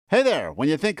Hey there, when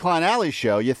you think Klein Alley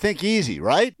Show, you think easy,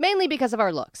 right? Mainly because of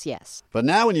our looks, yes. But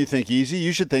now when you think easy,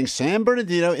 you should think San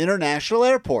Bernardino International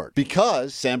Airport.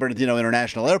 Because San Bernardino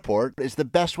International Airport is the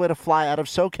best way to fly out of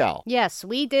SoCal. Yes,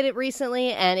 we did it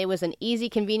recently, and it was an easy,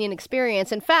 convenient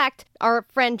experience. In fact, our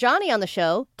friend Johnny on the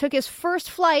show took his first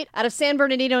flight out of San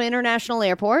Bernardino International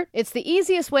Airport. It's the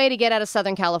easiest way to get out of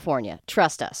Southern California.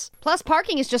 Trust us. Plus,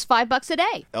 parking is just $5 a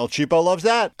day. El Cheapo loves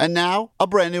that. And now, a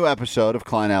brand new episode of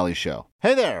Klein Alley Show.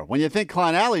 Hey there, when you think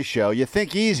Klein Alley Show, you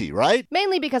think easy, right?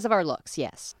 Mainly because of our looks,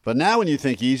 yes. But now when you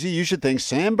think easy, you should think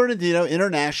San Bernardino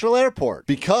International Airport.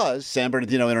 Because San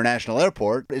Bernardino International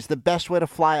Airport is the best way to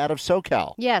fly out of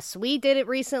SoCal. Yes, we did it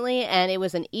recently, and it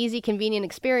was an easy, convenient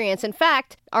experience. In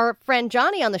fact, our friend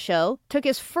Johnny on the show took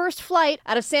his first flight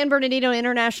out of San Bernardino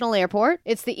International Airport.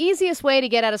 It's the easiest way to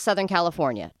get out of Southern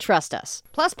California. Trust us.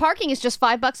 Plus, parking is just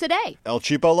 $5 a day. El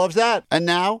Cheapo loves that. And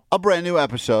now, a brand new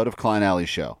episode of Klein Alley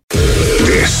Show.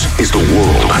 This is the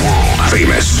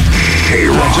world-famous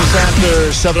K-Rock. Just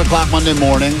after 7 o'clock Monday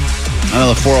morning, I know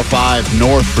the 405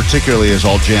 North particularly is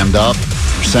all jammed up.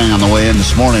 We're saying on the way in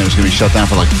this morning it was going to be shut down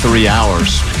for like 3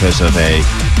 hours because of a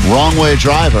wrong-way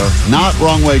driver. Not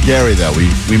wrong-way Gary, though.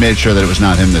 We made sure that it was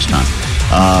not him this time.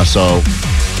 So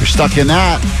if you're stuck in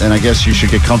that, then I guess you should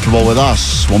get comfortable with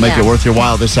us. We'll make it worth your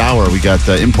while this hour. We got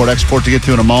import-export to get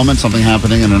to in a moment, something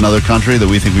happening in another country that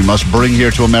we think we must bring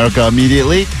here to America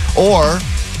immediately. Or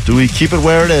do we keep it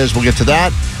where it is? We'll get to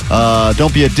that.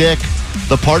 Don't be a dick.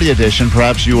 The party edition.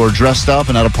 Perhaps you were dressed up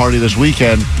and at a party this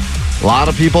weekend. A lot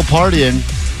of people partying.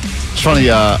 It's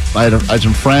funny, I had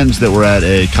some friends that were at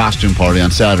a costume party on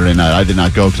Saturday night. I did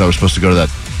not go because I was supposed to go to that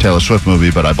Taylor Swift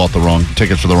movie, but I bought the wrong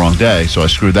tickets for the wrong day, so I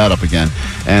screwed that up again.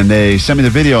 And they sent me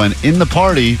the video, and in the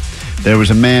party, there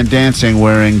was a man dancing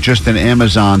wearing just an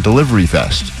Amazon delivery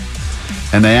vest.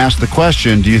 And they asked the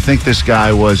question, do you think this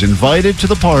guy was invited to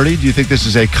the party? Do you think this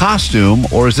is a costume?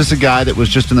 Or is this a guy that was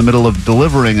just in the middle of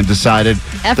delivering and decided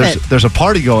there's a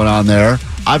party going on there?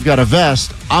 I've got a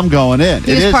vest. I'm going in.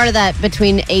 He was part of that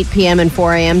between 8 p.m. and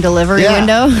 4 a.m. delivery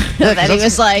window. That he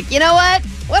was like, you know what?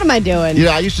 What am I doing?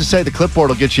 I used to say the clipboard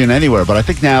will get you in anywhere, but I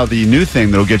think now the new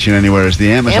thing that will get you in anywhere is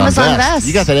the Amazon vest.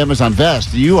 You got that Amazon vest.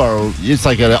 It's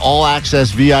like an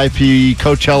all-access VIP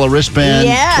Coachella wristband,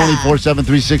 24/7,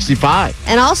 365.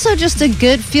 And also just a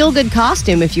good feel-good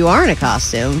costume if you are in a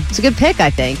costume. It's a good pick, I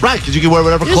think. Right, because you can wear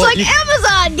whatever clothes. Just like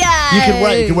Amazon guy. You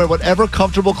can wear whatever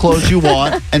comfortable clothes you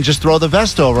want and just throw the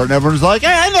vest over, and everyone's like,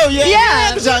 hey, I know you. Yeah,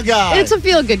 Amazon guy. It's a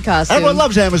feel-good costume. Everyone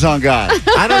loves Amazon guy.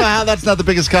 I don't know how that's not the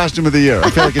biggest costume of the year. I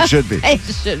feel like it should be. It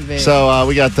should be. So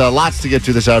we got lots to get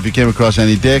to this hour. If you came across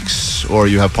any dicks or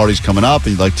you have parties coming up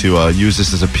and you'd like to use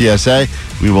this as a PSA,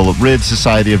 we will rid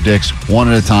society of dicks one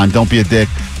at a time. Don't be a dick.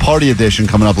 Party edition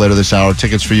coming up later this hour.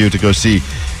 Tickets for you to go see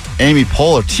Amy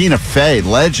Poehler, Tina Fey,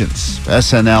 legends,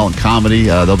 SNL and comedy.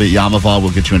 They'll be at Yamava. We'll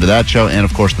get you into that show. And,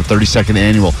 of course, the 32nd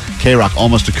annual K-Rock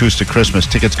Almost Acoustic Christmas.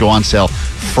 Tickets go on sale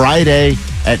Friday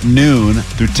at noon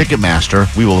through Ticketmaster.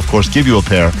 We will, of course, give you a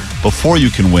pair before you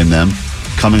can win them.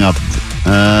 Coming up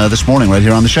this morning right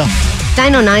here on the show.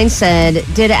 909 said,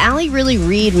 did Allie really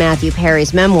read Matthew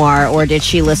Perry's memoir, or did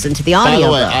she listen to the audio? By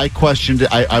the way, I questioned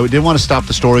it. I didn't want to stop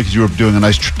the story because you were doing a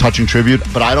nice touching tribute,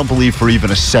 but I don't believe for even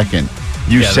a second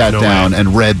you sat down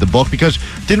and read the book, because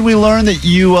didn't we learn that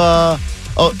you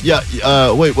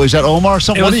wait, was that Omar?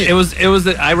 It was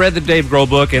I read the Dave Grohl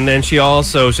book, and then she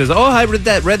says, I read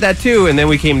that too, and then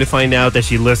we came to find out that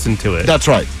she listened to it. That's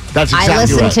right. That's exactly right. I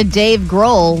listened to Dave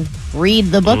Grohl read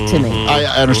the book to me.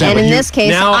 I understand. And in this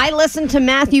case, I listened to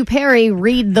Matthew Perry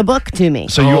read the book to me.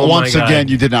 So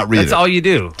you did not read it. That's all you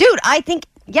do. Dude, I think,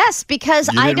 yes, because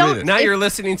I don't... Now you're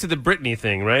listening to the Britney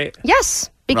thing, right? Yes,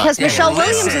 because Michelle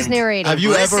Williams is narrating.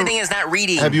 Listening is not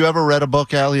reading. Have you ever read a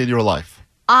book, Allie, in your life?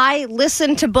 I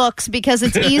listen to books because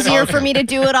it's easier for me to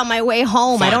do it on my way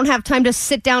home. Fine. I don't have time to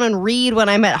sit down and read when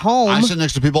I'm at home. I sit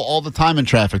next to people all the time in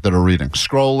traffic that are reading.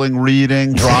 Scrolling,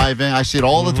 reading, driving. I see it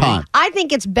all the time. I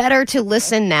think it's better to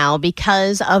listen now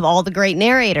because of all the great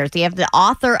narrators. You have the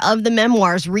author of the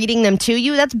memoirs reading them to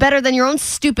you. That's better than your own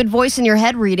stupid voice in your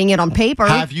head reading it on paper.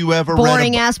 Have you ever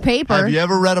boring-ass paper. Have you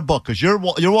ever read a book? Because you're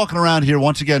walking around here,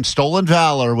 once again, stolen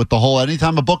valor with the whole,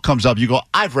 anytime a book comes up, you go,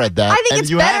 I've read that. I think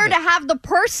it's better to have the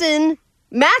person,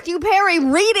 Matthew Perry,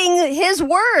 reading his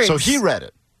words. So he read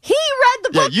it. He read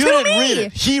the book to me. You didn't read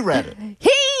it. He read it.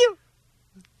 He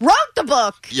wrote the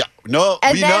book. Yeah. No,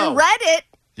 and then read it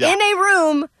in a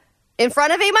room in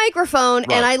front of a microphone,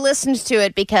 and I listened to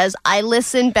it because I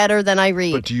listen better than I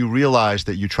read. But do you realize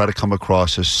that you try to come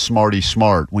across as smarty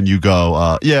smart when you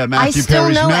go, Matthew Perry's memoir? I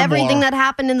still know everything that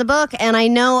happened in the book, and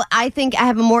I think I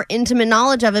have a more intimate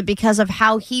knowledge of it because of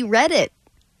how he read it.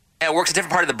 Yeah, it works a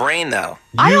different part of the brain, though.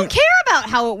 I don't care about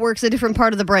how it works a different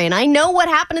part of the brain. I know what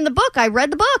happened in the book. I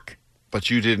read the book. But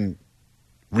you didn't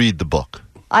read the book.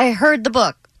 I heard the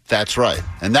book. That's right.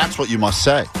 And that's what you must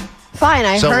say. Fine,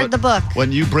 I heard the book.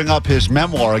 When you bring up his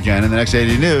memoir again in the next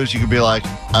 80 News, you can be like,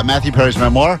 Matthew Perry's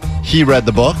memoir, he read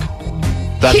the book.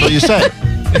 That's what you say.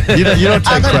 You don't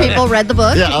take Other credit. people read the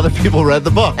book. Yeah, other people read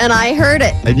the book. And I heard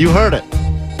it. And you heard it.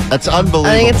 That's unbelievable.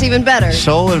 I think it's even better.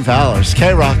 Soul and Valor. It's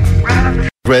K-Rock.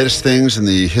 Greatest things in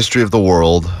the history of the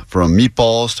world, from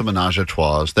meatballs to menage a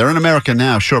trois. They're in America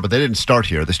now, sure, but they didn't start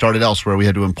here. They started elsewhere. We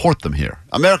had to import them here.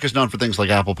 America's known for things like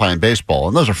apple pie and baseball,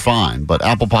 and those are fine, but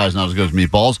apple pie is not as good as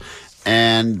meatballs,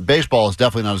 and baseball is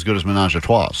definitely not as good as menage a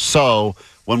trois. So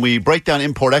when we break down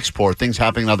import-export, things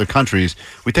happening in other countries,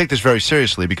 we take this very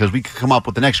seriously because we can come up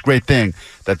with the next great thing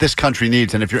that this country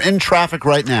needs. And if you're in traffic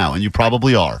right now, and you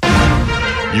probably are,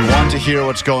 you want to hear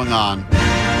what's going on,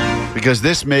 because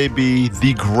this may be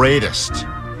the greatest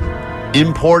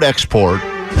import-export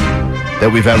that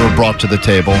we've ever brought to the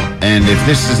table. And if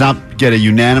this does not get a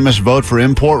unanimous vote for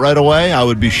import right away, I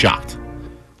would be shocked.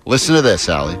 Listen to this,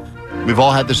 Allie. We've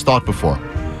all had this thought before.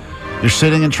 You're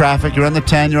sitting in traffic. You're on the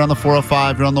 10. You're on the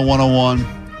 405. You're on the 101.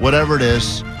 Whatever it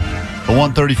is. The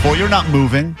 134. You're not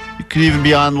moving. You could even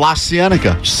be on La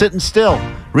Cienega, just sitting still,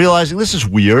 realizing this is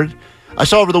weird. I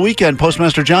saw over the weekend,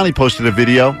 Postmaster Johnny posted a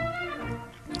video.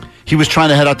 He was trying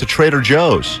to head out to Trader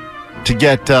Joe's to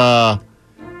get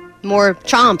more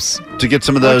chomps. To get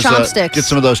some of those chopsticks. Get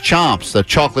some of those chomps, the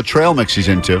chocolate trail mix he's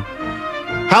into.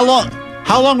 How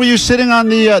long were you sitting on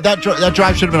the that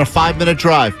drive? Should have been a 5-minute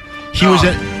drive. We were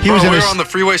on the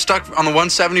freeway stuck on the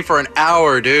 170 for an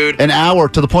hour, dude. An hour,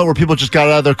 to the point where people just got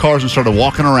out of their cars and started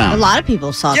walking around. A lot of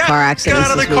people saw car accidents.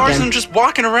 Got out of their cars and just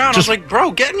walking around. I was like,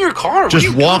 bro, get in your car.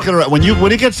 Just walking around.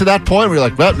 When it gets to that point where you're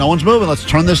like, well, no one's moving, let's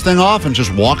turn this thing off and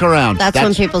just walk around. That's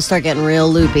when people start getting real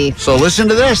loopy. So listen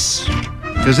to this,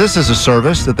 because this is a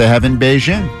service that they have in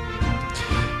Beijing.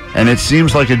 And it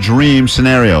seems like a dream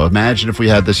scenario. Imagine if we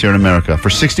had this here in America. For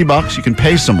 $60, you can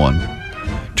pay someone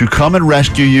to come and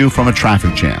rescue you from a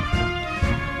traffic jam.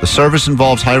 The service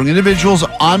involves hiring individuals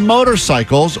on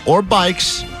motorcycles or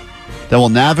bikes that will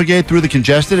navigate through the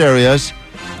congested areas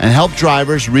and help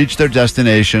drivers reach their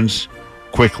destinations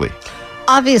quickly.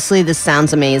 Obviously, this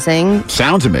sounds amazing.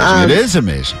 Sounds amazing. It is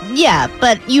amazing. Yeah,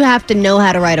 but you have to know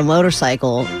how to ride a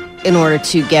motorcycle in order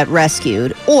to get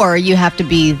rescued, or you have to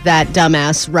be that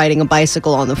dumbass riding a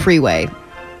bicycle on the freeway.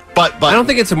 But I don't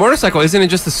think it's a motorcycle. Isn't it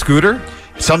just a scooter?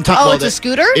 Sometimes, it's a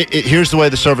scooter? Here's the way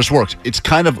the service works. It's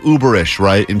kind of Uber-ish,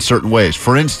 right, in certain ways.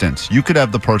 For instance, you could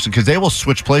have the person, because they will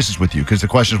switch places with you, because the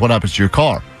question is what happens to your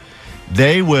car.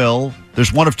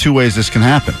 There's one of two ways this can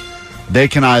happen. They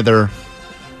can either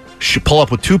pull up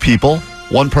with two people.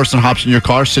 One person hops in your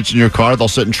car, sits in your car, they'll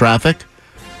sit in traffic,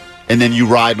 and then you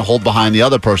ride and hold behind the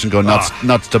other person, go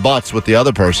nuts to butts with the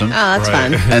other person. Oh, that's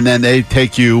fun. And then they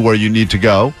take you where you need to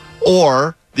go.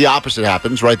 Or the opposite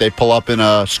happens, right? They pull up in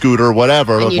a scooter or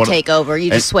whatever. And you take over.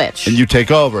 You just switch. And you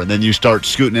take over, and then you start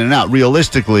scooting in and out.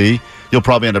 Realistically, you'll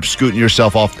probably end up scooting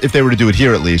yourself off, if they were to do it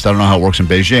here at least. I don't know how it works in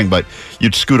Beijing, but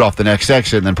you'd scoot off the next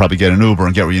exit and then probably get an Uber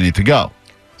and get where you need to go.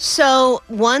 So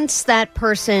once that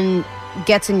person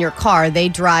gets in your car, they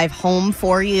drive home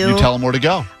for you. You tell them where to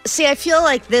go. See, I feel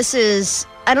like this is,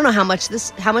 I don't know how much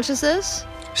is this?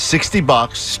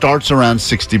 $60, starts around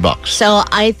 $60. So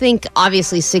I think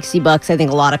obviously $60, I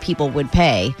think a lot of people would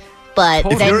pay. But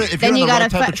if then you're you in the got right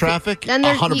type of traffic,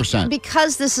 100%.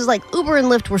 Because this is like Uber and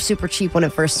Lyft were super cheap when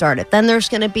it first started. Then there's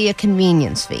going to be a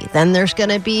convenience fee. Then there's going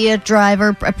to be a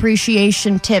driver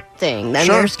appreciation tip thing. Then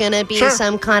there's going to be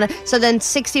some kind of. So then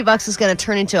 $60 is going to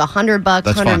turn into $100,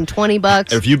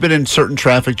 $120. If you've been in certain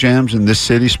traffic jams in this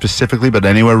city specifically, but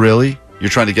anywhere really, you're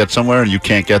trying to get somewhere and you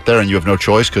can't get there and you have no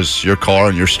choice because your car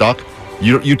and you're stuck.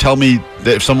 You tell me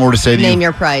that if someone were to say to you, name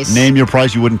your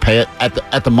price, you wouldn't pay it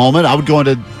at the moment. I would go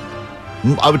into.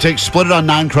 I would split it on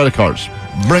 9 credit cards.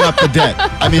 Bring up the debt.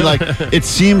 I mean, like, it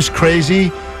seems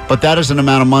crazy, but that is an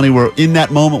amount of money where in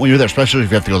that moment when you're there, especially if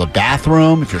you have to go to the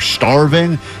bathroom, if you're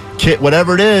starving,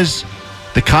 whatever it is,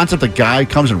 the concept the guy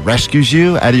comes and rescues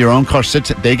you out of your own car,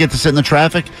 they get to sit in the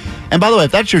traffic. And by the way,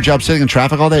 if that's your job, sitting in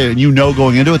traffic all day, and you know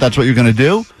going into it, that's what you're going to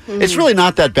do, it's really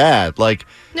not that bad. Like,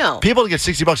 no. People get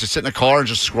 $60 to sit in a car and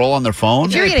just scroll on their phone.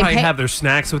 They probably have their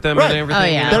snacks with them and everything. Oh,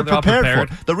 yeah. They're prepared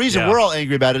for it. The reason we're all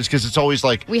angry about it is because it's always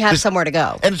like... we have somewhere to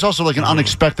go. And it's also like an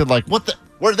unexpected, like,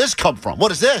 where did this come from?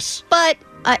 What is this? But,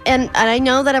 and I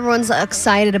know that everyone's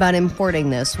excited about importing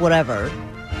this, whatever.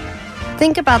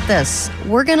 Think about this.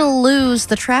 We're going to lose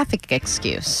the traffic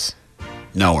excuse.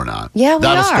 No, we're not. Yeah, we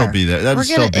That'll are. still be there. That'll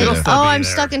still be there. I'm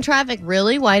stuck in traffic.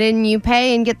 Really? Why didn't you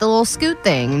pay and get the little scoot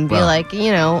thing and be like,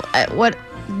 what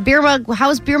beer mug? How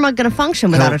is beer mug going to function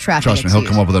without a traffic? Trust me, he'll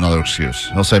come up with another excuse.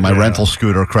 He'll say my rental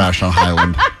scooter crashed on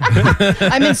Highland.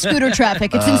 I'm in scooter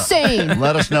traffic. It's insane.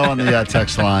 Let us know on the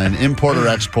text line. Import or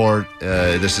export?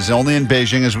 This is only in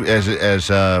Beijing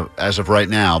as of right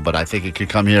now, but I think it could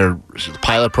come here.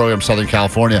 Pilot program, Southern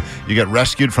California. You get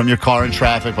rescued from your car in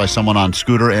traffic by someone on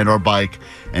scooter and or bike,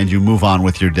 and you move on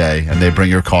with your day, and they bring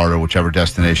your car to whichever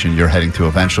destination you're heading to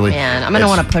eventually. Man, I'm going to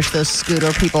want to push those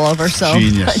scooter people over so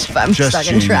genius. much if I'm Just stuck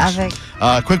genius. in traffic.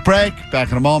 Quick break.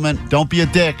 Back in a moment. Don't be a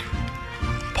dick.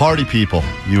 Party people.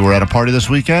 You were at a party this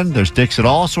weekend. There's dicks at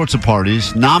all sorts of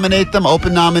parties. Nominate them.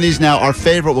 Open nominees now. Our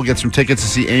favorite will get some tickets to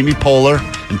see Amy Poehler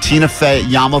and Tina Fey at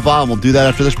Yamava, and we'll do that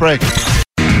after this break.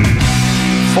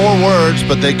 4 words,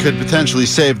 but they could potentially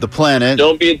save the planet.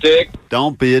 Don't be a dick.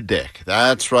 Don't be a dick.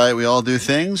 That's right. We all do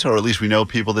things, or at least we know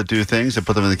people that do things that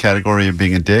put them in the category of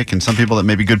being a dick. And some people that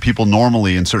may be good people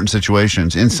normally in certain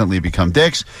situations instantly become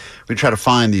dicks. We try to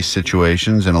find these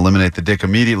situations and eliminate the dick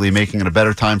immediately, making it a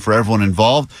better time for everyone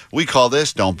involved. We call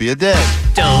this Don't Be a Dick.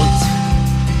 Don't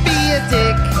be a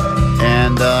dick.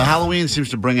 And Halloween seems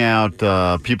to bring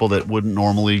out people that wouldn't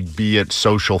normally be at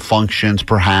social functions,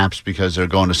 perhaps because they're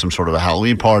going to some sort of a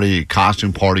Halloween party,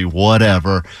 costume party,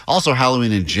 whatever. Also,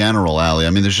 Halloween in general, Allie. I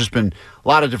mean, there's just been a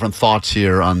lot of different thoughts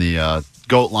here on the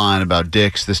goat line about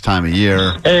dicks this time of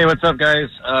year. Hey, what's up, guys?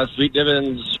 Sweet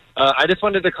Dibbins. I just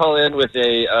wanted to call in with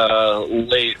a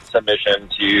late submission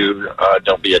to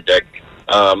Don't Be a Dick.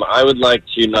 I would like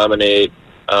to nominate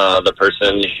the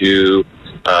person who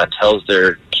tells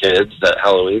their kids that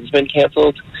Halloween's been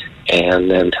canceled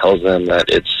and then tells them that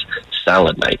it's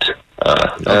salad night.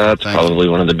 That's probably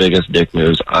one of the biggest dick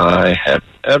moves I have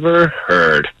ever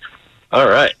heard. All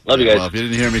right. Love you guys. Well, if you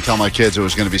didn't hear me tell my kids it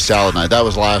was going to be salad night, that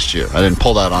was last year. I didn't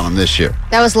pull that on them this year.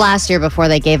 That was last year before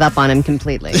they gave up on him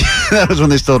completely. That was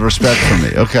when they still had respect for me.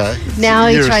 Okay. Now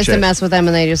he tries to mess with them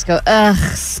and they just go, ugh,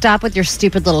 stop with your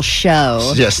stupid little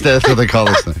show. Yes, that's what they call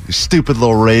this thing. Stupid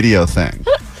little radio thing.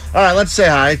 All right, let's say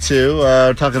hi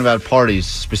to, talking about parties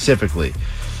specifically.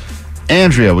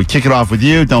 Andrea, we kick it off with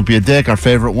you. Don't be a dick, our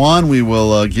favorite one. We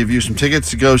will give you some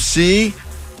tickets to go see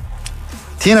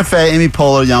Tina Fey, Amy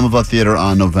Poehler, Yamava Theater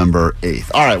on November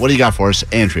 8th. All right, what do you got for us,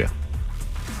 Andrea?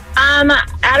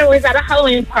 I was at a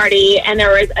Halloween party, and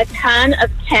there was a ton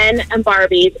of Ken and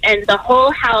Barbies, and the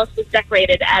whole house was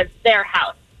decorated as their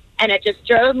house, and it just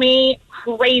drove me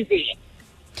crazy.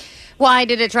 Why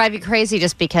did it drive you crazy?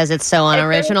 Just because it's so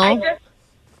unoriginal?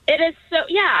 It is so,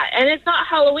 yeah, and it's not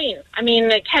Halloween. I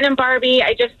mean, Ken and Barbie,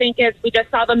 I just think we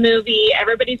just saw the movie,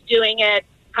 everybody's doing it.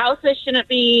 Houses shouldn't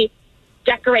be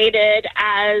decorated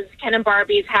as Ken and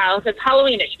Barbie's house. It's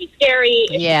Halloween, it should be scary.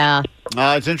 Yeah.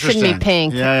 It's interesting. Shouldn't be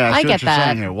pink. Yeah, I get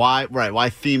that. Here. Why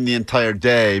theme the entire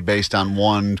day based on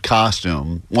one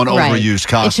costume, one overused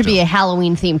costume? It should be a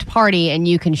Halloween-themed party, and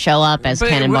you can show up as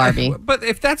Ken and Barbie. But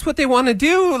if that's what they want to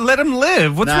do, let them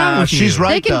live. What's wrong with you? She's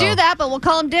right, They can do that, but we'll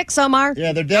call them dicks, Omar.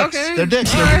 Yeah, they're dicks. Okay. They're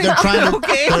dicks. All They're trying to...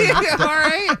 Okay, all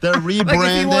right. They're rebranding.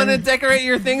 Like if you want to decorate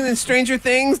your thing in Stranger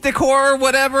Things decor or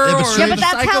whatever. Yeah, but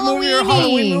that's Halloween. Or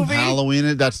Halloween movie.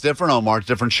 Halloween, that's different, Omar. It's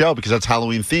a different show because that's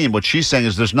Halloween themed. What she's saying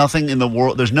is there's nothing in the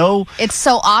world, It's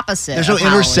so opposite. There's no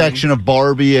intersection of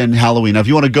Barbie and Halloween. Now, if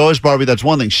you want to go as Barbie, that's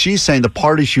one thing. She's saying the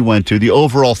party she went to, the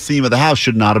overall theme of the house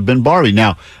should not have been Barbie.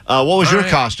 Now, what was your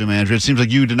costume, Andrew? It seems like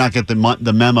you did not get the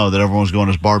memo that everyone was going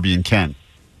as Barbie and Ken.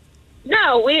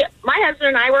 No, my husband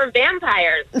and I were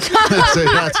vampires. So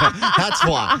that's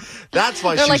why. That's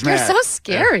why They're she's like, mad. you're so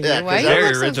scary. Yeah, Why you Very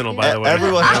look so original, scary? by the way.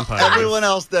 Everyone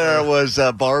else there was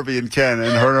Barbie and Ken,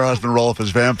 and her and her husband roll up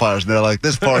as vampires, and they're like,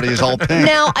 this party is all pink.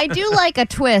 Now, I do like a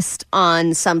twist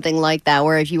on something like that,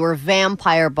 where if you were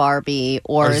vampire Barbie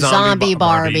or zombie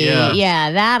Barbie,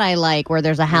 yeah, that I like, where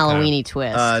there's a Halloween-y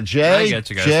twist.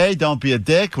 Jay, don't be a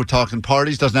dick. We're talking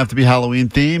parties. Doesn't have to be Halloween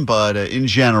themed, but in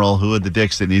general, who are the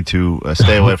dicks that need to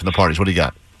stay away from the parties? What do you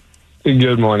got?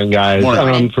 Good morning, guys.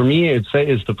 Morning. For me, it's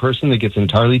the person that gets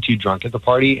entirely too drunk at the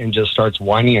party and just starts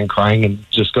whining and crying and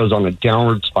just goes on a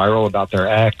downward spiral about their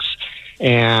ex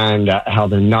and how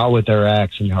they're not with their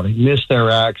ex and how they miss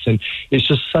their ex. And it's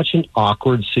just such an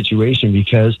awkward situation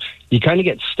because you kind of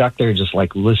get stuck there just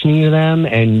like listening to them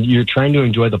and you're trying to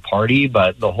enjoy the party,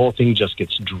 but the whole thing just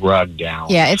gets drugged down.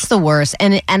 Yeah, it's the worst.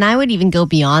 And I would even go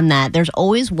beyond that. There's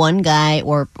always one guy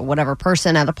or whatever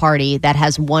person at a party that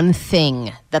has one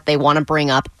thing that they want to bring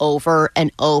up over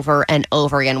and over and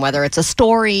over again, whether it's a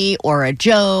story or a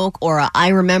joke or a I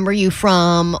remember you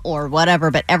from or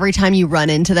whatever. But every time you run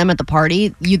into them at the party,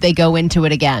 they go into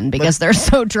it again because they're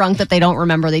so drunk that they don't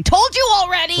remember. They told you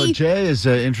already. But Jay is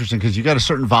interesting because you got a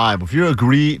certain vibe. If you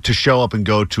agree to show up and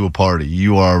go to a party,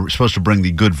 you are supposed to bring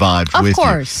the good vibes with you. Of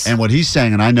course. And what he's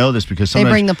saying, and I know this because sometimes...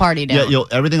 They bring the party down. Yeah,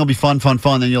 everything will be fun.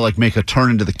 Then you'll like make a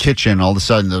turn into the kitchen. All of a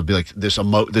sudden, there'll be like this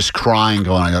crying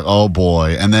going on. I go, oh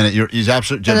boy. And then he's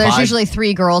absolutely... So there's usually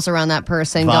 3 girls around that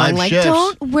person going like, shifts.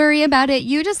 Don't worry about it.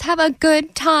 You just have a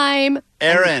good time.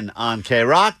 Aaron on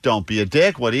K-Rock, don't be a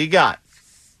dick. What do you got?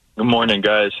 Good morning,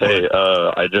 guys. Hey,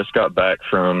 I just got back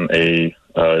from a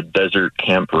desert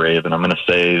camp rave, and I'm going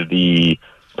to say the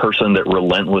person that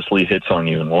relentlessly hits on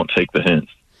you and won't take the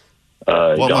hints.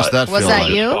 What must that feel like? Was that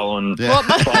you? Following me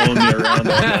around all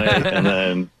night, and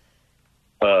then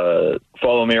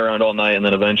follow me around all night, and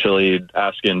then eventually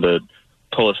asking to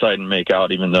pull aside and make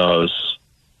out, even though I was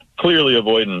clearly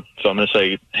avoiding. So I'm going to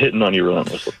say hitting on you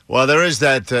relentlessly. Well, there is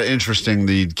that interesting,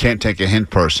 the can't take a hint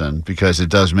person, because it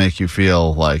does make you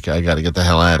feel like I got to get the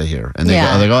hell out of here. And they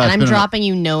go, and I'm dropping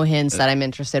you no hints that I'm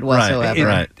interested whatsoever.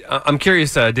 Right. I'm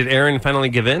curious, did Aaron finally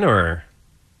give in, or...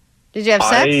 Did you have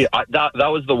sex? That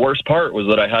was the worst part, was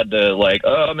that I had to, like,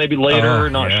 maybe later,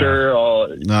 not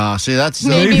sure. No, see, that's...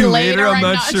 Maybe later, I'm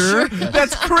not sure.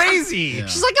 That's crazy. Yeah.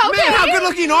 She's like, okay. Man, how good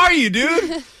looking are you,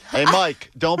 dude? Hey,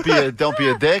 Mike, don't be a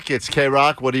dick. It's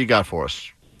K-Rock. What do you got for us?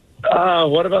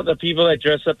 What about the people that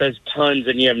dress up as puns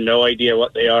and you have no idea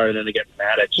what they are and then they get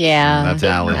mad at you? Yeah. That's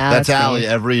Allie. That's Allie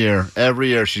every year. Every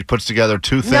year she puts together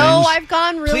 2 things. No, I've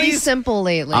gone really simple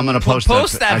lately. I'm going to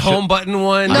post that home button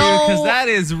one, dude, because that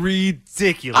is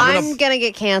ridiculous. I'm going to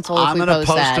get canceled if we post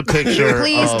that. I'm going to post a picture.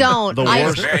 Please don't.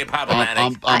 It's very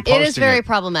problematic. It is very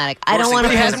problematic. I don't want to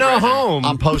post it. He has no home.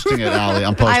 I'm posting it, Allie.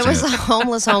 I'm posting it. I was a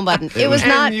homeless home button. It was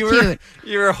not cute.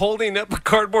 You were holding up a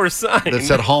cardboard sign that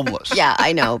said homeless. Yeah,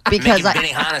 I know. Because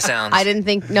sounds. I didn't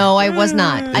think. No, I was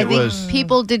not. I think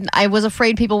people didn't. I was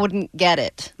afraid people wouldn't get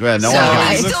it. Yeah, no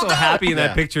one. You look so happy in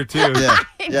that picture too. Yeah.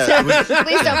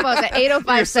 Please don't post it.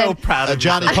 805 said. So proud of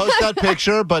Johnny, post that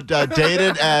picture, but date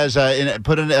it as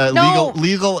put a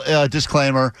legal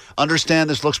disclaimer. Understand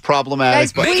this looks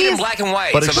problematic. Guys, Make it in black and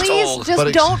white. But please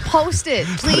just don't post it.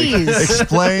 Please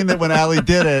explain that when Allie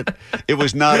did it, it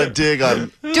was not a dig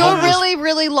on. Do a really,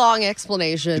 really long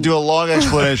explanation. Do a long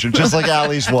explanation, just like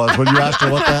Allie's was when you asked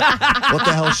her what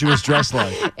the hell she was dressed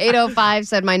like. 805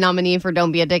 said my nominee for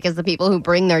Don't Be a Dick is the people who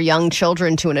bring their young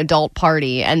children to an adult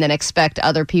party and then expect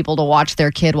other people to watch their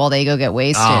kid while they go get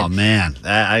wasted. Oh man,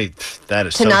 that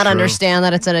is to so not true. Understand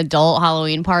that it's an adult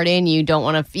Halloween party and you don't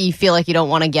want to. You feel like you don't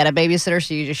want to get a babysitter,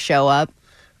 so you just show up.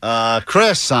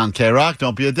 Chris on K-Rock,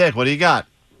 don't be a dick. What do you got?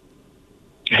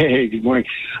 Hey, good morning.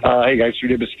 Hey guys, Sweet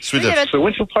Dibs. Sweet Dibs. So I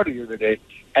went to a party the other day,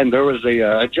 and there was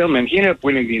a gentleman. He ended up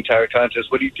winning the entire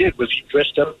contest. What he did was he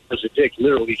dressed up as a dick,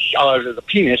 literally, as a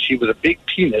penis. He was a big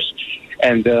penis,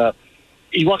 and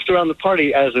he walked around the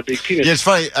party as a big penis. Yeah, it's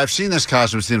funny. I've seen this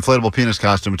costume. It's the inflatable penis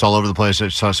costume. It's all over the place. I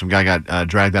saw some guy got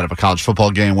dragged out of a college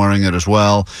football game wearing it as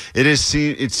well. It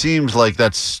seems like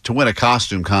that's to win a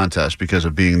costume contest because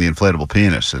of being the inflatable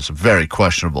penis. It's very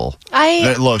questionable.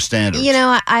 Very low standards. You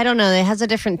know, I don't know. It has a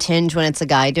different tinge when it's a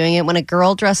guy doing it. When a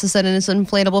girl dresses it in its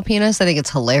inflatable penis, I think it's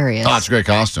hilarious. Oh, it's a great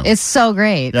costume. It's so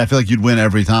great. Yeah, I feel like you'd win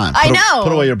every time. I know.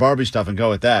 Put away your Barbie stuff and go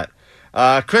with that.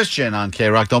 Christian on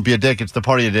K-Rock, don't be a dick. It's the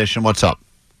party edition. What's up?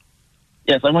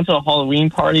 Yes, I went to a Halloween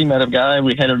party, met a guy,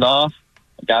 we hit it off,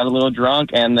 got a little drunk,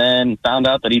 and then found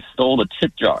out that he stole a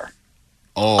tip jar.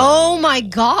 Oh my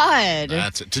God.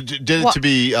 That's it. Did it to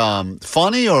be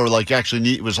funny or like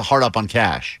actually was hard up on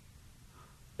cash?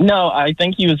 No, I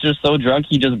think he was just so drunk,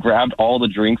 he just grabbed all the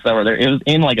drinks that were there. It was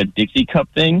in like a Dixie cup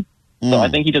thing. So I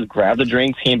think he just grabbed the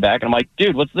drinks, came back, and I'm like,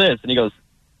 dude, what's this? And he goes,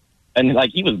 and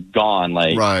like he was gone.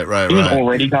 Like right. He was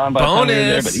already gone by the time we were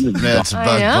there, but he was gone.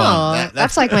 I know.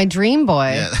 That's like my dream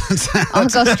boy. Yeah. I'll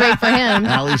go straight for him.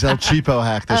 Allie's El Cheapo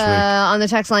hack this week. On the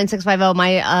text line 650,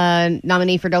 my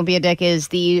nominee for Don't Be a Dick is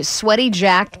the sweaty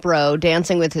jacked bro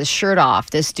dancing with his shirt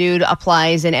off. This dude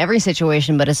applies in every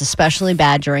situation, but is especially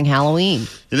bad during Halloween.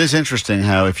 It is interesting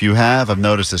how I've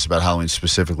noticed this about Halloween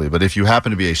specifically, but if you happen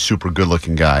to be a super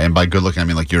good-looking guy, and by good-looking I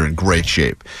mean like you're in great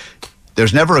shape,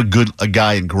 there's never a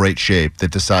guy in great shape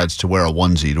that decides to wear a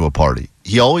onesie to a party.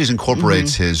 He always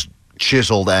incorporates his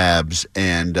chiseled abs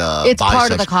and it's biceps.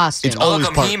 Part of the costume. It's always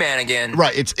part. He-Man again.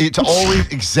 Right. It's always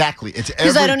exactly. It's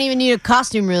because I don't even need a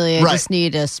costume really. I just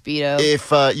need a Speedo.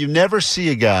 If you never see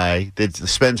a guy that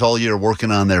spends all year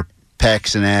working on their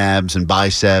pecs and abs and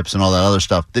biceps and all that other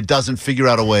stuff that doesn't figure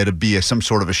out a way to be some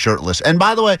sort of a shirtless. And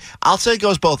by the way, I'll say it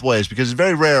goes both ways because it's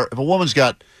very rare if a woman's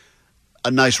got a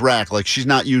nice rack, like she's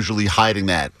not usually hiding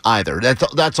that either.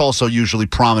 That's also usually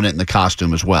prominent in the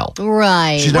costume as well.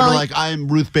 Right. She's never like, I'm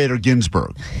Ruth Bader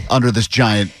Ginsburg under this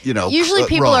giant, Usually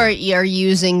people robe. are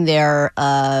using they're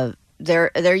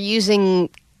using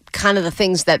kind of the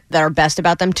things that are best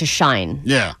about them to shine.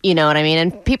 Yeah. You know what I mean?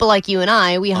 And people like you and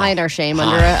I, we hide our shame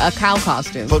under a cow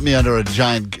costume. Put me under a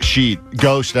giant sheet,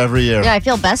 ghost every year. Yeah, I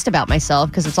feel best about myself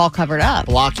because it's all covered up.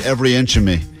 Block every inch of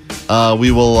me.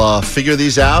 We will figure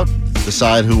these out,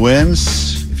 decide who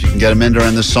wins. If you can get them in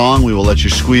during this song, we will let you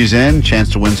squeeze in.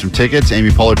 Chance to win some tickets.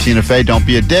 Amy Poehler, Tina Fey, don't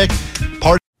be a dick.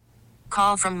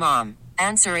 Call from mom.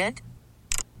 Answer it.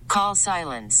 Call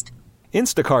silenced.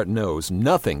 Instacart knows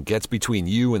nothing gets between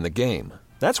you and the game.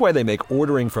 That's why they make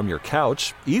ordering from your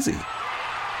couch easy.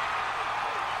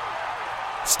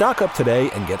 Stock up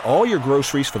today and get all your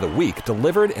groceries for the week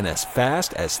delivered in as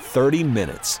fast as 30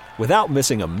 minutes without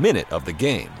missing a minute of the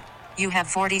game. You have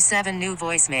 47 new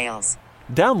voicemails.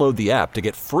 Download the app to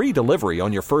get free delivery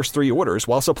on your first 3 orders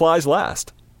while supplies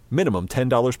last. Minimum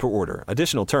 $10 per order.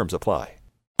 Additional terms apply.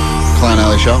 Klein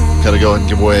Alley Show. Got to go and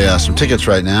give away some tickets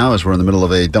right now as we're in the middle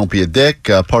of a Don't Be a Dick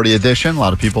party edition. A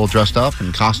lot of people dressed up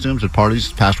in costumes at parties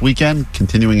this past weekend,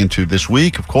 continuing into this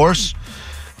week, of course.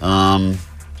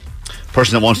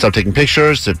 Person that won't stop taking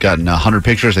pictures. They've gotten 100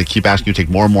 pictures. They keep asking you to take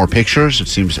more and more pictures. It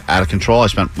seems out of control. I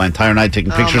spent my entire night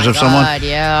taking pictures of someone.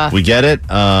 Yeah. We get it.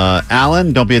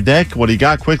 Alan, don't be a dick. What do you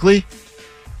got quickly?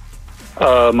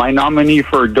 My nominee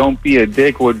for Don't Be a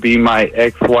Dick would be my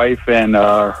ex-wife and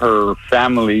her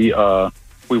family.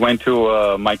 We went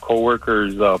to my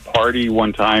coworker's party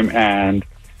one time, and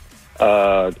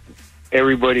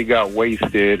everybody got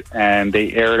wasted, and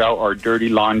they aired out our dirty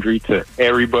laundry to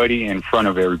everybody in front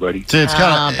of everybody. See, it's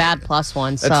kind of bad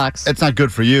 +1 sucks. It's not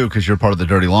good for you because you're part of the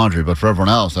dirty laundry, but for everyone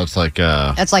else, that's like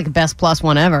that's like best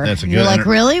 +1 ever. That's a good You're like,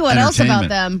 really? What else about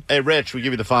them? Hey, Rich, we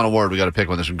give you the final word. We got to pick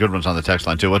one. There's some good ones on the text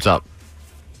line too. What's up?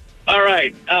 All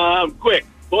right, quick.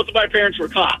 Both of my parents were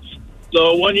cops.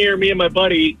 So one year, me and my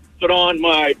buddy put on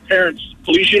my parents'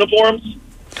 police uniforms,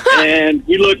 and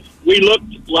we looked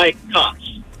like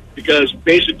cops because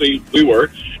basically we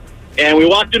were. And we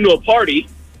walked into a party,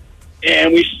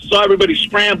 and we saw everybody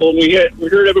scramble. And we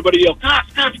heard everybody yell,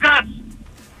 "Cops, cops, cops!"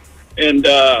 And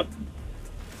lo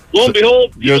and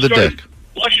behold, you're the dick.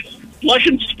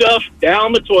 Flushing stuff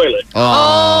down the toilet.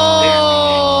 Oh,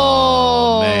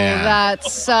 man. That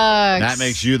sucks. That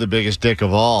makes you the biggest dick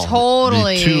of all.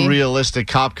 Totally. The too realistic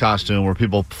cop costume where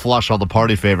people flush all the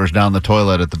party favors down the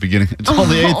toilet at the beginning. It's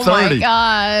only 8:30. Oh, my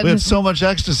God. We have so much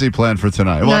ecstasy planned for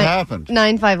tonight. What happened?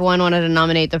 951 wanted to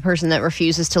nominate the person that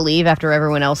refuses to leave after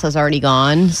everyone else has already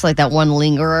gone. It's like that one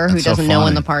lingerer who doesn't know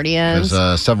when the party ends.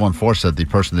 714 said the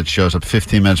person that shows up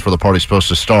 15 minutes before the party's supposed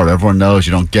to start. Everyone knows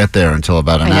you don't get there until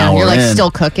about an hour You're like in.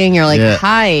 Still cooking. You're like,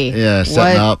 hi. Yeah,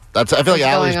 setting up. I feel like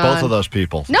Allie's both of those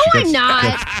people. No, I'm not.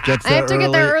 Gets I have to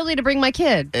get there early to bring my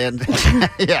kid. And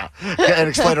and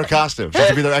explain her costume. She has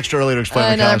to be there extra early to explain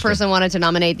her Another costume. person wanted to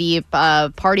nominate the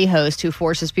party host who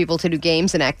forces people to do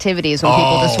games and activities when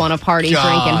people just want to party, God.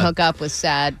 drink, and hook up with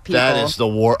sad people. That is the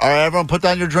war. All right, everyone, put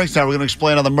down your drinks now. We're going to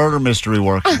explain how the murder mystery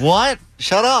works. What?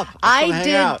 Shut up. I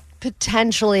did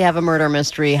potentially have a murder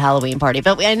mystery Halloween party,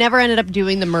 but I never ended up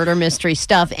doing the murder mystery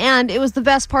stuff, and it was the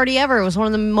best party ever. It was one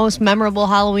of the most memorable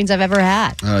Halloweens I've ever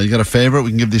had. You got a favorite?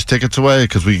 We can give these tickets away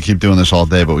because we can keep doing this all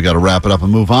day, but we got to wrap it up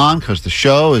and move on because the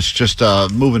show is just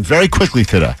moving very quickly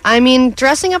today. I mean,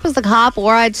 dressing up as the cop,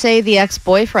 or I'd say the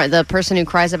ex-boyfriend, the person who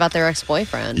cries about their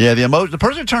ex-boyfriend. Yeah, the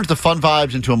person who turns the fun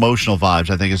vibes into emotional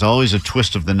vibes, I think, is always a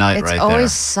twist of the night right there. It's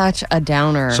always such a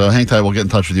downer. So hang tight. We'll get in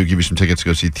touch with you, give you some tickets to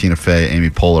go see Tina Fey,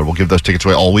 Amy Poehler. We'll give those tickets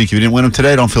away all week. If you didn't win them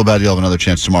today, don't feel bad. You'll have another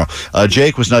chance tomorrow.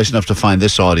 Jake was nice enough to find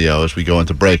this audio as we go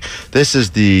into break. This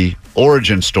is the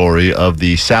origin story of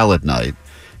the salad night.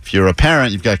 If you're a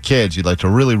parent, you've got kids, you'd like to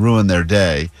really ruin their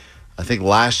day. I think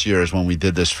last year is when we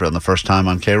did this for the first time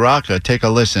on K-Rock. Take a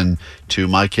listen to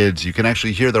my kids. You can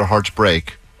actually hear their hearts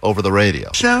break over the radio.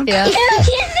 Yeah. Dad,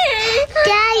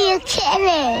 you're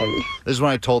kidding. This is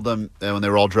when I told them when they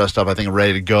were all dressed up, I think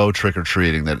ready to go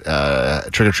trick-or-treating, that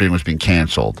trick-or-treating was being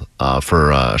canceled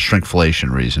for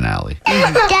shrinkflation reason, Allie.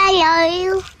 Daddy, are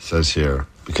you? It says here,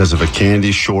 because of a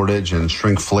candy shortage and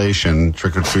shrinkflation,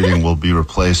 trick-or-treating will be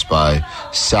replaced by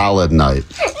salad night.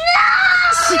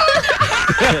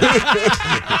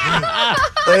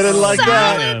 They didn't like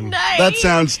that. Night. That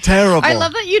sounds terrible. I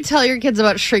love that you tell your kids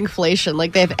about shrinkflation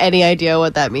like they have any idea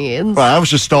what that means. Well, I was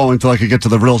just stalling until I could get to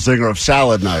the real zinger of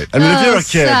salad night. I mean, if you're a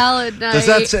kid, salad night.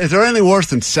 is there anything worse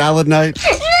than salad night?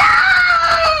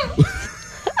 No!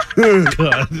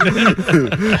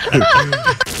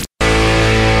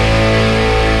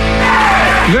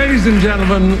 Ladies and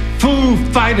gentlemen, Foo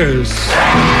Fighters.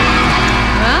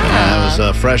 That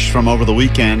was fresh from over the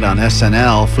weekend on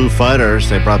SNL. Foo Fighters,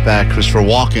 they brought back Christopher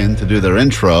Walken to do their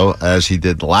intro as he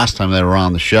did the last time they were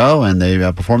on the show, and they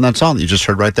performed that song that you just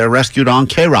heard right there, Rescued on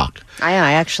K-Rock. I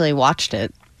actually watched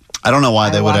it. I don't know why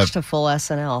they would have watched a full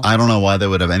SNL. I don't know why they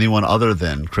would have anyone other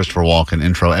than Christopher Walken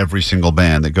intro every single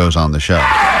band that goes on the show.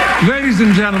 Ladies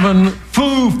and gentlemen,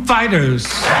 Foo Fighters.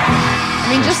 I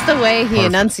mean, just the way he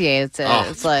enunciates it.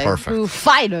 It's like, perfect. Foo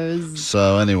Fighters.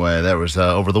 So anyway, that was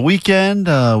over the weekend.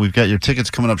 We've got your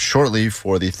tickets coming up shortly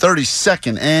for the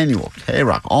 32nd annual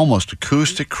K-Rock Almost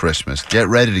Acoustic Christmas. Get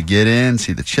ready to get in,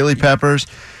 see the Chili Peppers,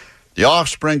 The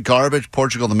Offspring, Garbage,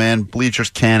 Portugal the Man, Bleachers,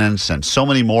 Cannons, and so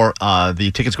many more.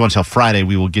 The tickets go until Friday.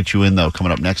 We will get you in, though,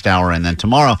 coming up next hour. And then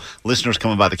tomorrow, listeners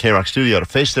coming by the K-Rock studio to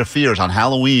face their fears on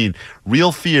Halloween.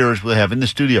 Real fears we'll have in the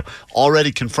studio.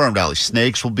 Already confirmed, Ali.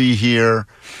 Snakes will be here.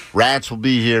 Rats will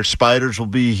be here. Spiders will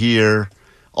be here.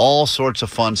 All sorts of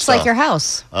fun stuff. It's like your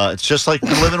house. It's just like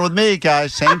you're living with me,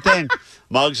 guys. Same thing.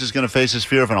 Muggs is going to face his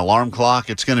fear of an alarm clock.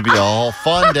 It's going to be a whole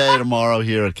fun day tomorrow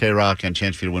here at K-Rock, and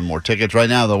chance for you to win more tickets. Right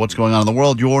now, though, what's going on in the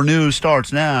world? Your news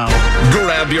starts now.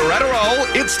 Grab your Adderall.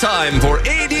 It's time for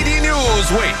ADD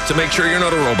News. Wait, to make sure you're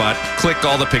not a robot, click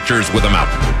all the pictures with a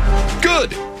mouth.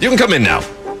 Good. You can come in now.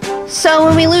 So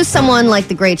when we lose someone like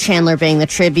the great Chandler Bing, the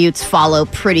tributes follow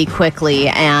pretty quickly,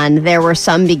 and there were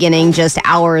some beginning just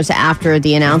hours after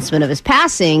the announcement of his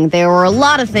passing. There were a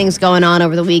lot of things going on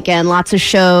over the weekend, lots of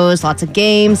shows, lots of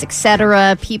games,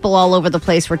 etc. People all over the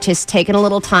place were just taking a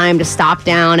little time to stop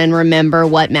down and remember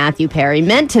what Matthew Perry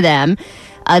meant to them.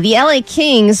 The LA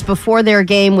Kings, before their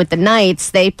game with the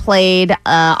Knights, they played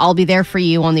I'll Be There For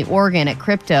You on the organ at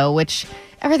Crypto, which...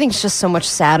 Everything's just so much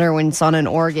sadder when it's on an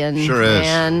organ. Sure is.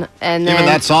 And then, even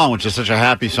that song, which is such a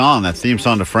happy song, that theme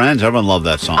song to Friends, everyone loved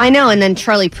that song. I know, and then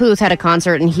Charlie Puth had a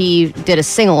concert and he did a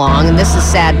sing-along, and this is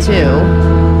sad too.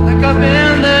 Like I've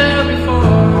been there before.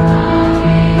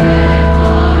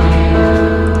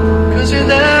 'Cause you're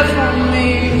there for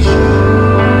me.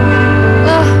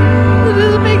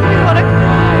 This makes me want to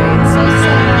cry. It's so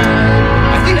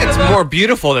sad. I think it's more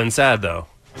beautiful than sad, though.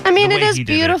 I mean, it is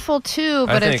beautiful too,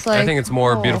 but I think it's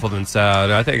more beautiful than sad.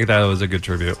 I think that was a good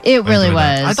tribute. It really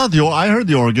was. I thought I heard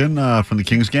the organ from the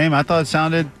Kings game. I thought it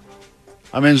sounded.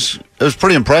 I mean, it was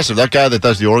pretty impressive. That guy that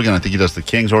does the organ, I think he does the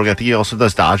Kings organ. I think he also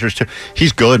does Dodgers too.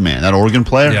 He's good, man. That organ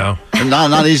player. Yeah.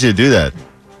 Not easy to do that.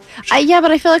 Yeah,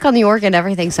 but I feel like on the organ,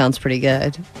 everything sounds pretty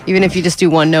good. Even if you just do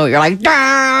one note, you're like,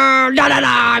 da, da, da,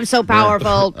 da, I'm so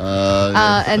powerful.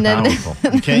 And then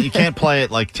you can't play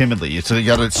it like timidly. So you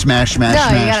got to smash. No,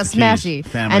 smash you got to smashy.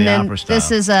 Family and then opera style.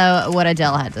 this is what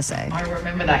Adele had to say. I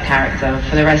remember that character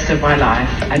for the rest of my life,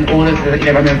 and all of the, I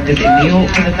remember visiting New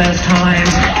York for the first time,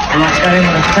 and like going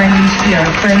on a friend's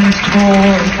tour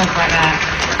and stuff like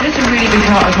that. It's a really big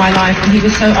part of my life, and he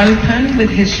was so open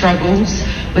with his struggles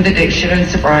with addiction and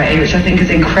sobriety, which I think is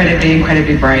incredibly,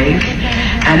 incredibly brave.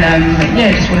 And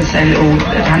I just want to say a little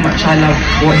how much I love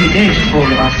what he did for all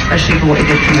of us, especially for what he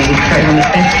did for me, creating one of the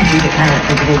best comedic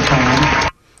characters of all time.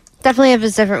 Definitely have a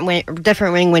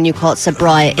different ring when you call it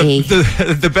sobriety.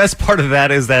 The best part of that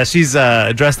is that she's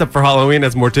dressed up for Halloween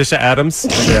as Morticia Adams.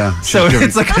 Yeah. So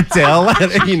it's like Adele,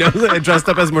 dressed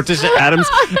up as Morticia Adams,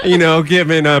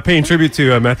 paying tribute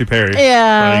to Matthew Perry.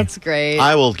 Yeah, that's great.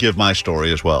 I will give my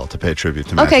story as well to pay tribute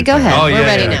to Matthew Okay, go Perry. ahead. Oh, We're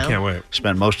ready now. I can't wait.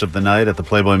 Spent most of the night at the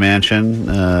Playboy Mansion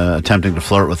attempting to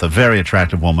flirt with a very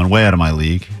attractive woman, way out of my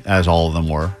league, as all of them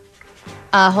were.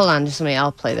 Hold on, just a minute.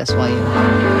 I'll play this while you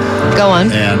go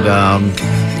on.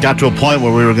 And got to a point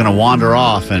where we were going to wander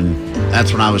off, and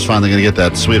that's when I was finally going to get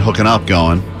that sweet hooking up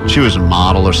going. She was a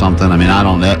model or something. I mean, I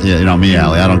don't, me,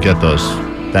 Allie, I don't get those.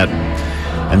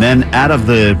 And then out of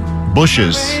the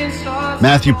bushes,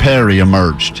 Matthew Perry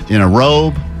emerged in a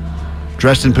robe,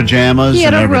 dressed in pajamas. He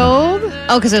had and a everything. robe?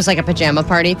 Oh, because it was like a pajama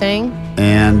party thing?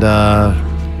 And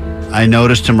I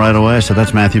noticed him right away. I said,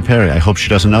 that's Matthew Perry. I hope she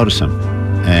doesn't notice him.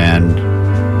 And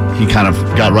he kind of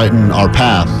got right in our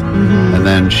path. Mm-hmm. And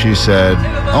then she said,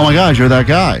 oh my God, you're that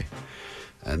guy.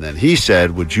 And then he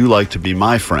said, would you like to be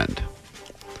my friend?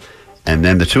 And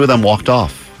then the two of them walked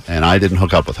off, and I didn't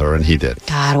hook up with her, and he did.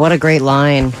 God, what a great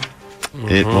line.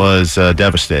 It was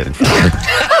devastating for me.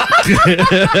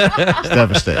 It's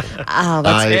devastating. Oh,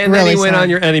 that's and really then he went sad. on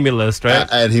your enemy list, right?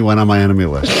 And he went on my enemy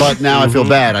list. But now I feel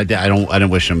bad. I didn't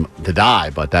wish him to die,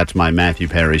 but that's my Matthew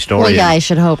Perry story. Well, yeah, I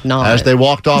should hope not. As they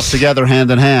walked off together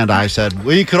hand in hand, I said,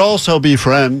 we could also be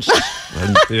friends.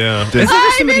 And Yeah. did- Isn't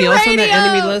there somebody else on that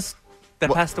enemy list?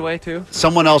 that passed away too?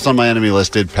 Someone else on my enemy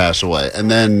list did pass away, and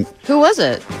then Who was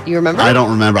it? You remember? I don't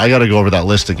remember. I got to go over that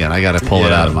list again. I got to pull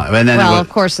it out of my. And then of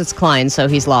course, it's Klein, so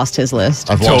he's lost his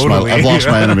list. I've lost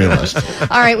my enemy list.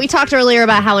 All right, we talked earlier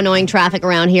about how annoying traffic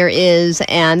around here is,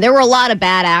 and there were a lot of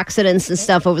bad accidents and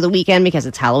stuff over the weekend because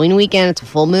it's Halloween weekend, it's a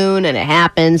full moon, and it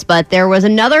happens. But there was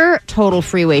another total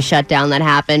freeway shutdown that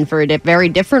happened for a very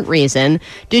different reason.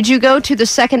 Did you go to the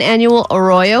second annual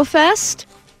Arroyo Fest?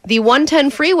 The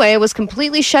 110 freeway was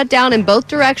completely shut down in both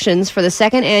directions for the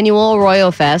second annual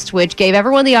Arroyo Fest, which gave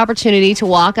everyone the opportunity to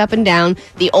walk up and down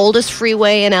the oldest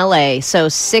freeway in LA. So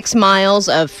 6 miles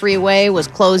of freeway was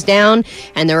closed down,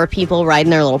 and there were people riding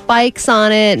their little bikes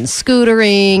on it and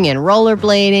scootering and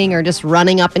rollerblading or just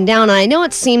running up and down. And I know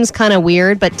it seems kind of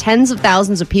weird, but tens of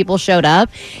thousands of people showed up.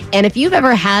 And if you've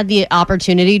ever had the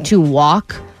opportunity to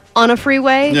walk on a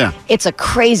freeway, it's a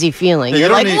crazy feeling. You're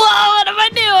like, whoa, what am I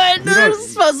doing? There's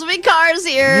supposed to be cars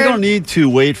here. You don't need to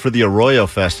wait for the Arroyo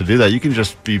Fest to do that. You can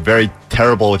just be very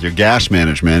terrible with your gas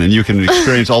management, and you can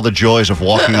experience all the joys of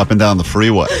walking up and down the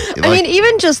freeway. I mean,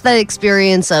 even just the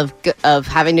experience of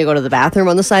having to go to the bathroom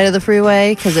on the side of the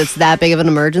freeway because it's that big of an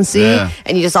emergency,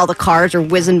 and you just all the cars are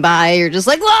whizzing by. You're just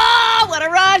like, whoa, what a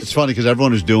rush! It's funny because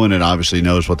everyone who's doing it obviously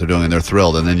knows what they're doing, and they're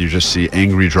thrilled. And then you just see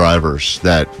angry drivers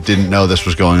that didn't know this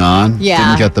was going on.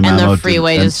 Didn't get the memo. And the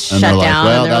freeway just shut down. Like,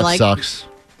 well, and they're that sucks.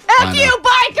 F you,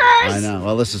 bikers! I know.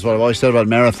 Well, this is what I've always said about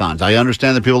marathons. I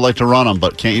understand that people like to run them,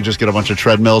 but can't you just get a bunch of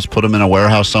treadmills, put them in a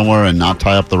warehouse somewhere, and not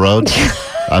tie up the roads?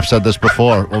 I've said this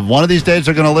before. Well, one of these days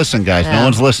they're going to listen, guys. No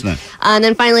one's listening. And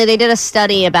then finally, they did a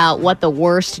study about what the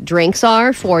worst drinks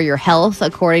are for your health,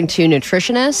 according to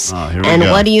nutritionists. Here we and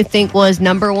go. what do you think was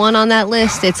number one on that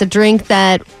list? It's a drink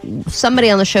that somebody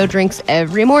on the show drinks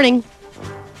every morning.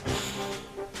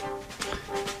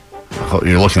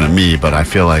 You're looking at me, but I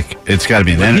feel like it's got to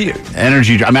be an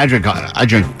energy. I mean, I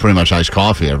drink pretty much iced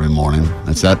coffee every morning.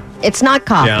 That's that. It's not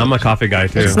coffee. Yeah, I'm a coffee guy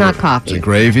too. It's not coffee. Is it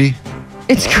gravy?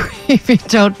 It's gravy.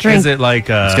 Don't drink. Is it like?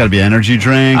 It's got to be energy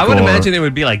drink. I would imagine it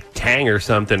would be like Tang or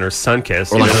something or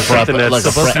Sunkist, or like something that's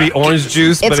supposed to be orange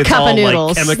juice, but it's cup all of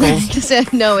noodles. like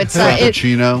chemicals. No, it's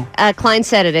Frappuccino. Klein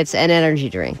said it. It's an energy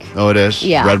drink. Oh, it is.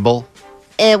 Yeah. Red Bull.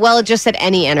 It just said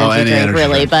any energy drink,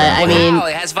 really. Drink. But I mean,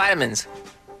 it has vitamins.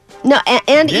 No,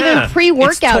 and even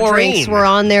pre-workout drinks were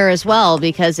on there as well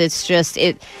because it's just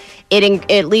it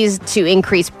leads to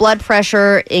increased blood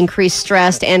pressure, increased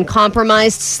stress, and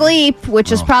compromised sleep,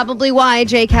 which is probably why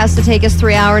Jake has to take his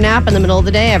 3-hour nap in the middle of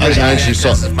the day every day. I actually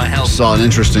saw an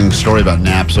interesting story about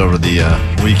naps over the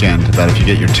weekend, about if you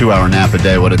get your 2-hour nap a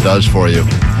day, what it does for you.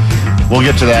 We'll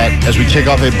get to that as we kick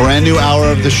off a brand new hour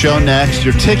of the show next.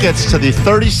 Your tickets to the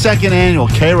 32nd annual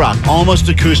K-Rock Almost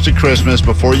Acoustic Christmas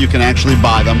before you can actually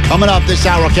buy them. Coming up this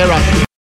hour, K-Rock.